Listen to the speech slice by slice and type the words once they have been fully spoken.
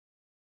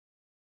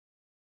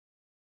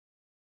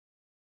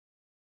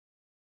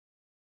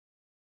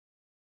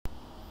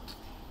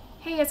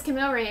Hey, it's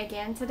Camille Rae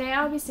again. Today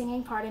I'll be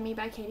singing Pardon Me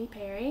by Katy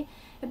Perry.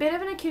 A bit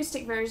of an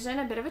acoustic version,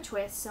 a bit of a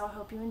twist, so I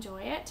hope you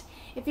enjoy it.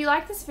 If you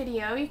like this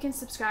video, you can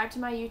subscribe to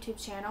my YouTube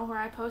channel where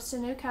I post a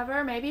new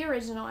cover, maybe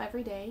original,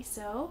 every day.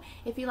 So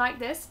if you like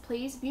this,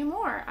 please view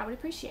more. I would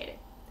appreciate it.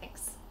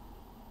 Thanks.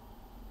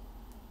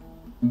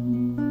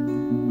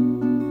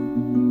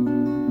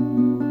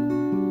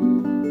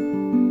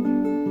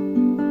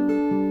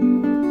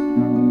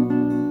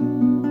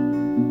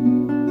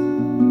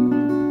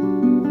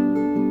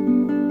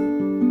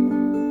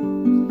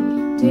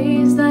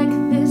 Days like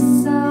this,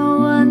 I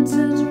want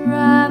to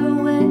drive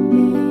away,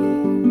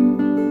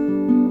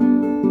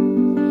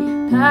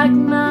 pack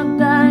my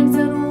bags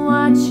and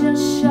watch your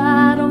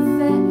shadow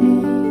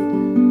fade,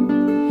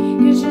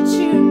 'cause you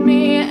chewed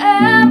me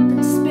up